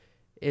trip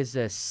is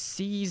a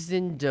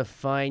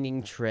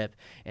season-defining trip,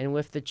 and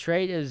with the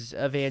trade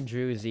of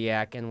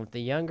Andrusiak and with the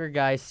younger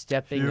guys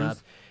stepping up,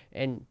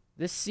 and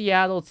this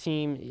Seattle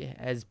team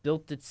has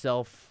built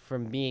itself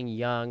from being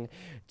young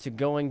to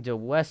going to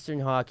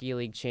Western Hockey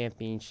League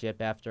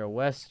Championship after a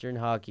Western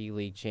Hockey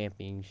League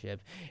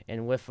Championship,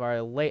 and with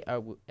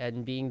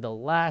and being the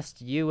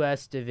last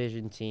U.S.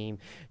 division team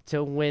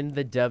to win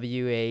the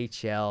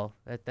WHL.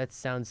 That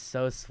sounds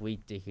so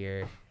sweet to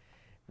hear.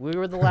 We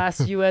were the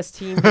last U.S.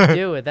 team to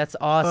do it. That's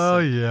awesome. Oh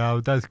yeah,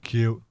 that's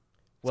cute.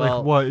 It's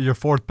like what, your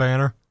 4th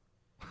banner?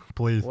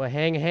 Please. Well,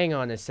 hang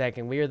on a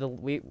second. We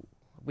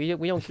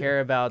don't care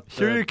about.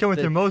 Here you come with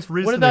your most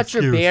recent. What about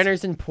excuse. your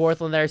banners in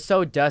Portland that are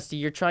so dusty?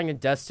 You're trying to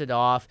dust it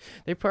off.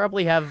 They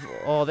probably have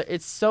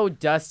it's so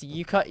dusty.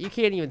 You can't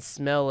even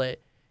smell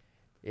it.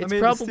 It's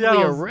probably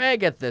a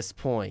rag at this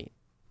point.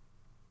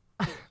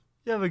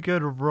 You have a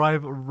good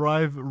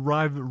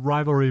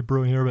rivalry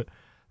brewing here, but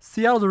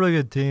Seattle's a really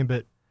good team.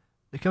 But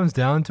it comes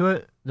down to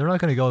it, they're not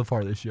going to go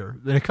far this year.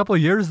 In a couple of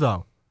years,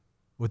 though,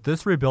 with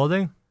this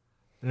rebuilding,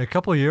 in a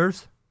couple of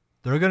years,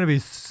 they're going to be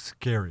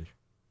scary.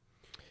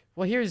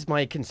 Well, here's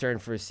my concern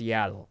for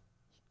Seattle.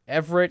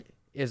 Everett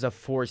is a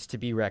force to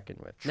be reckoned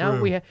with.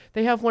 True. Now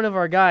they have one of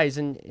our guys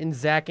in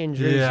Zach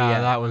Andrusiak. Yeah,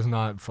 that was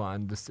not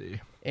fun to see.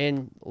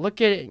 And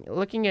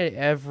looking at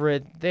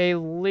Everett, they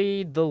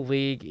lead the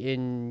league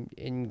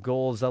in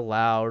goals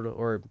allowed,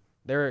 or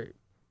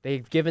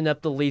they've given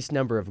up the least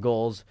number of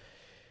goals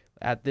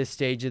at this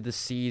stage of the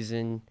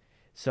season.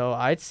 So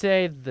I'd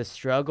say the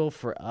struggle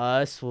for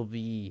us will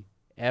be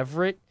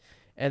Everett.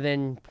 And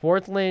then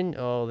Portland,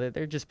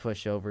 they're just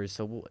pushovers.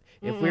 So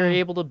if we're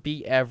able to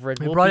beat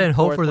Everett, we brought in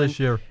Hofer this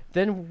year.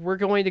 Then we're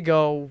going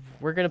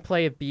to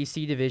play a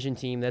BC division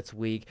team that's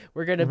weak.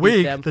 We're going to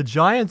beat them. The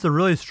Giants are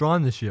really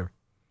strong this year.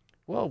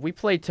 Well, we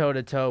play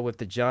toe-to-toe with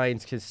the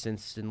Giants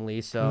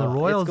consistently, so and the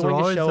Royals it's going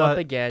are to show up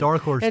again.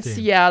 Dark horse and team.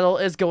 Seattle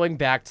is going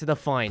back to the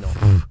final.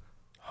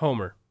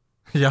 Homer.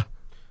 Yeah.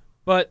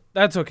 But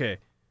that's okay.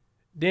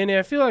 Danny,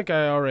 I feel like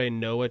I already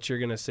know what you're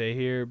going to say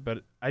here,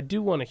 but I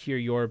do want to hear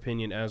your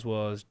opinion as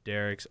well as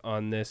Derek's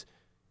on this.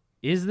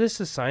 Is this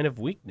a sign of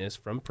weakness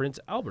from Prince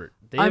Albert?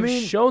 They have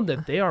shown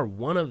that they are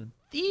one of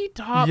the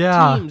top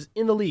teams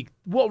in the league.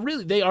 Well,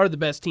 really, they are the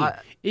best team.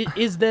 It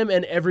is them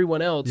and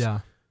everyone else. Yeah.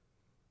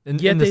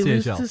 Yet in the they CHL.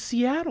 lose to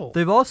Seattle.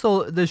 They've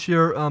also this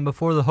year,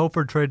 before the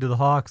Hofer trade to the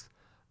Hawks,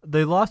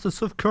 they lost to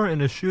Swift Current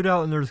in a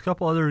shootout, and there's a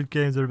couple other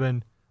games that have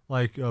been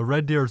like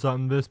Red Deer or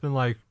something. That's been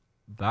like,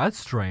 that's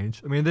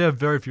strange. I mean, they have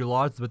very few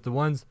losses, but the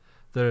ones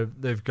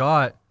that they've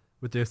got,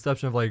 with the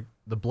exception of like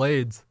the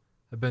Blades,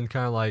 have been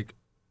kind of like,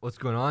 what's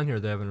going on here?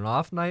 They have an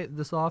off night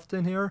this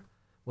often here.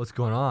 What's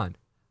going on?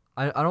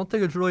 I don't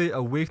think it's really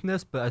a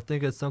weakness, but I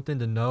think it's something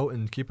to note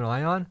and keep an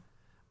eye on.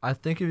 I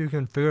think if you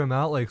can figure them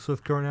out, like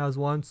Swift Current has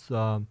once,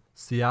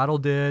 Seattle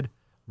did,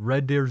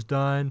 Red Deer's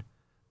done,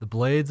 the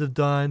Blades have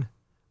done.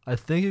 I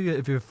think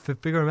if you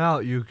figure them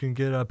out, you can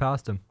get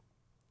past them.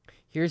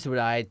 Here's what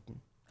I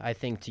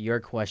think to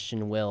your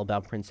question, Will,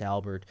 about Prince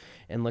Albert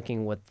and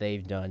looking what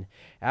they've done.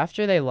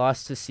 After they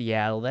lost to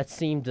Seattle, that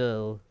seemed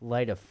to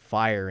light a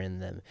fire in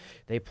them.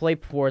 They play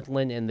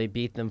Portland and they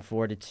beat them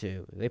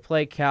 4-2. They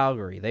play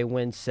Calgary, they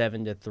win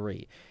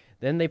 7-3.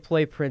 Then they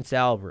play Prince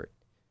Albert,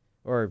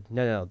 or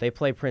no, they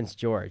play Prince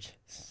George,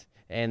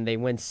 and they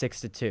win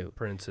 6-2.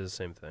 Prince is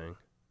same thing.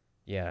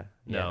 Yeah.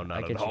 No,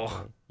 not at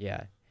all.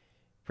 Yeah.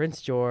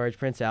 Prince George,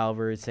 Prince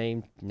Albert,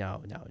 same.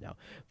 No.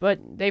 But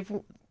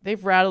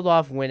they've rattled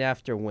off win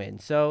after win.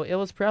 So it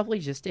was probably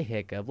just a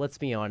hiccup, let's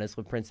be honest,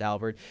 with Prince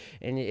Albert.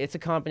 And it's a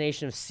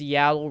combination of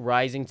Seattle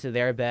rising to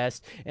their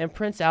best and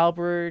Prince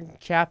Albert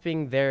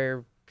capping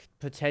their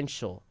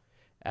potential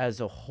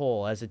as a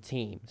whole, as a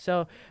team.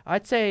 So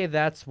I'd say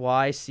that's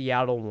why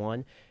Seattle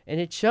won. And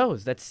it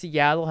shows that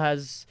Seattle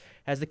has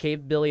the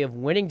capability of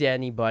winning to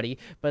anybody,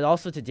 but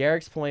also to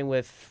Derek's point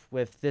with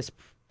this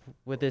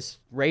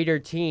Raider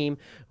team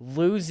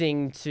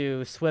losing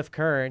to Swift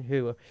Current,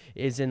 who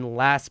is in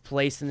last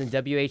place in the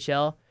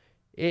WHL,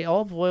 it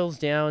all boils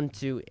down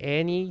to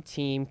any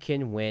team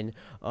can win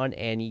on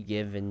any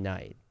given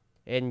night.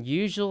 And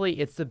usually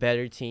it's the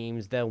better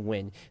teams that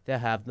win, that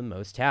have the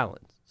most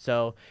talent.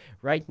 So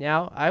right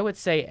now, I would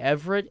say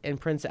Everett and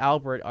Prince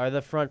Albert are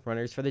the front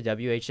runners for the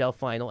WHL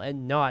final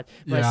and not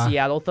my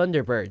Seattle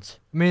Thunderbirds.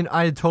 I mean,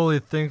 I totally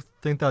think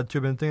that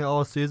too. Been thinking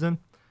all season.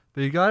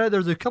 But you got it.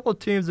 There's a couple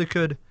teams that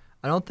could.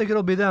 I don't think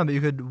it'll be them, but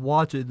you could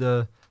watch it.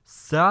 The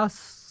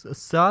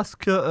Saskatoon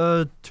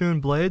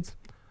Blades.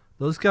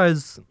 Those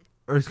guys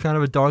are kind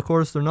of a dark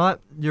horse. They're not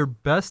your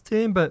best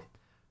team, but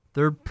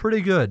they're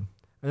pretty good.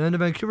 And then the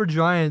Vancouver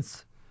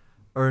Giants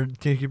are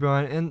team to keep an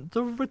eye on. And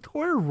the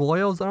Victoria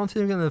Royals, I don't see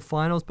them getting to the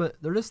finals, but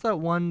they're just that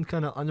one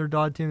kind of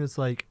underdog team that's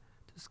like,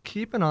 just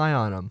keep an eye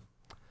on them.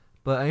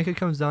 But I think it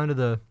comes down to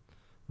the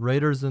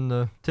Raiders and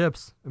the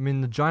Tips. I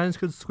mean, the Giants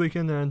could squeak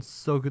in there, and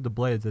so could the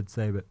Blades, I'd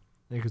say, but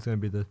I think it's going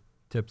to be the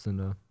Tips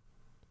and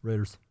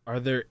Raiders.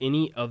 Are there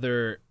any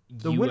other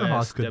The US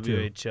Winterhawks could too.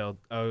 WHL?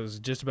 I was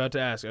just about to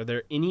ask, are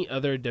there any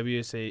other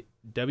WHL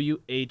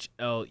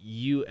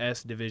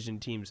US division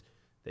teams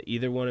that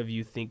either one of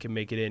you think can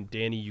make it in?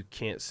 Danny, you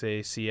can't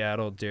say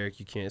Seattle. Derek,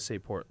 you can't say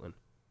Portland.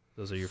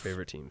 Those are your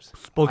favorite teams.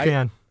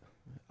 Spokane.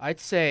 I'd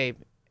say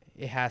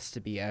it has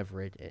to be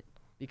Everett.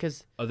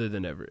 Because Other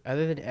than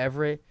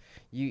Everett.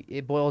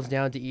 it boils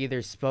down to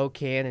either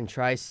Spokane and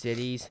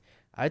Tri-Cities.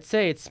 I'd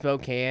say it's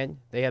Spokane.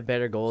 They have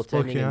better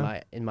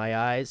goaltending in my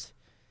eyes,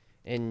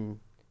 and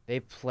they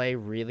play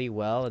really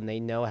well, and they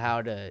know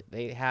how to.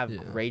 They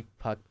have great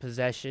puck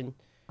possession.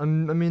 I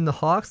mean, the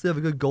Hawks, they have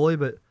a good goalie,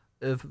 but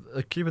if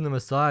keeping them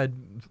aside,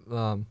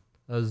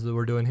 as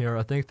we're doing here,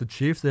 I think the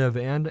Chiefs, they have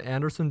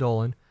Anderson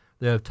Dolan,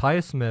 they have Ty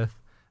Smith,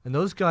 and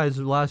those guys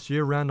last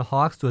year ran the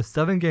Hawks to a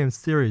 7-game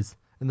series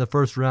in the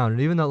first round,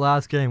 and even that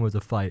last game was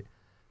a fight.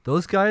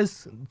 Those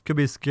guys could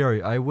be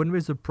scary. I wouldn't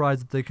be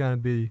surprised if they kind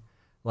of be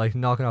like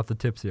knocking off the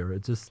Tips here.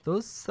 It's just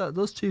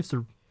those Chiefs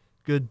are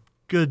good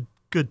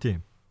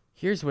team.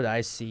 Here's what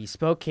I see.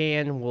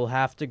 Spokane will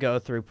have to go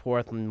through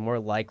Portland more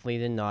likely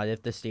than not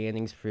if the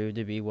standings prove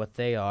to be what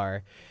they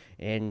are.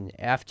 And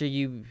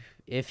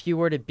if you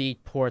were to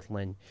beat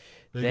Portland,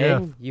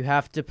 then you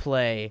have to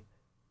play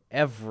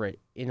Everett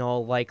in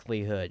all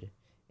likelihood.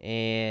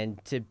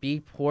 And to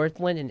beat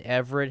Portland and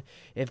Everett,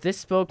 if this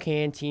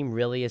Spokane team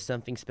really is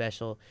something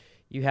special,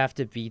 you have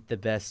to beat the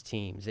best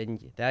teams.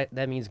 And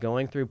that means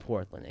going through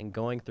Portland and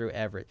going through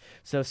Everett.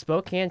 So if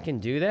Spokane can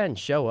do that and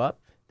show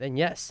up, then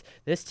yes,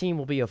 this team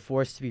will be a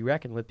force to be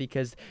reckoned with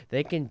because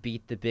they can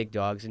beat the big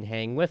dogs and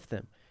hang with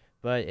them.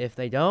 But if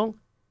they don't,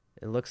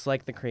 it looks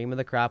like the cream of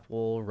the crop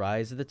will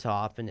rise to the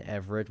top and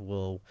Everett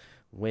will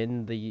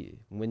win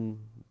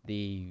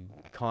the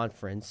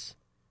conference,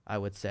 I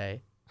would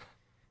say.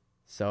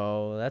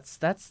 So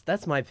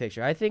that's my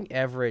picture. I think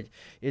Everett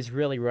is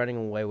really running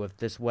away with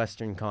this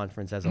Western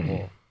Conference as a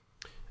whole.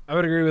 I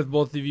would agree with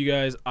both of you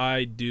guys.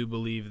 I do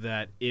believe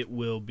that it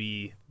will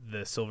be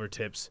the Silver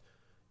Tips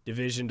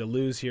division to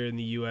lose here in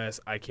the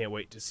U.S. I can't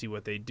wait to see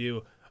what they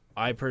do.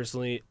 I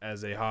personally,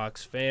 as a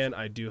Hawks fan,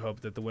 I do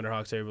hope that the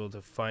Winterhawks are able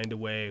to find a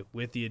way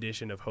with the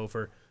addition of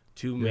Hofer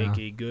to make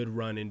a good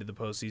run into the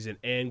postseason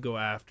and go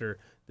after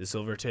the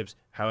Silver Tips.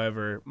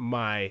 However,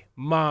 my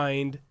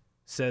mind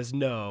says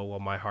no, while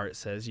my heart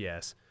says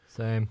yes.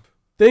 Same.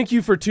 Thank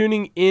you for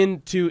tuning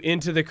Into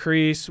the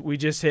Crease. We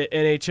just hit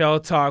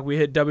NHL talk. We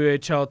hit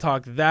WHL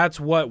talk. That's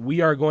what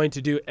we are going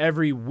to do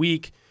every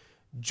week.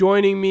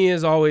 Joining me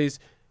as always,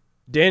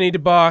 Danny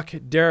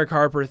DeBach, Derek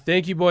Harper.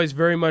 Thank you boys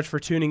very much for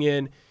tuning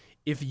in.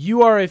 If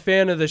you are a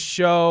fan of the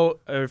show,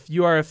 or if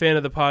you are a fan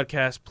of the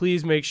podcast,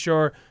 please make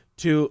sure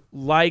to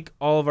like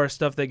all of our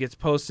stuff that gets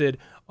posted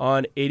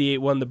on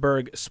 88.1 The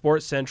Berg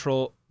Sports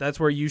Central. That's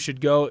where you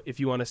should go if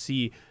you want to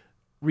see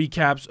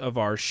recaps of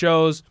our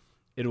shows.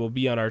 It will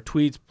be on our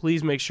tweets.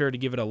 Please make sure to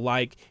give it a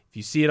like. If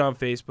you see it on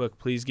Facebook,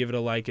 please give it a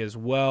like as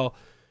well.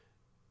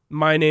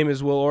 My name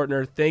is Will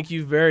Ortner. Thank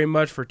you very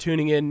much for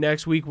tuning in.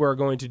 Next week, we're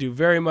going to do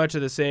very much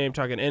of the same,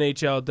 talking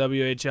NHL,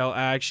 WHL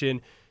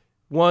action.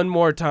 One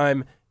more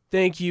time,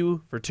 thank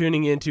you for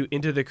tuning into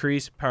the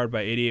Crease, powered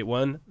by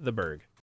 88.1 The Berg.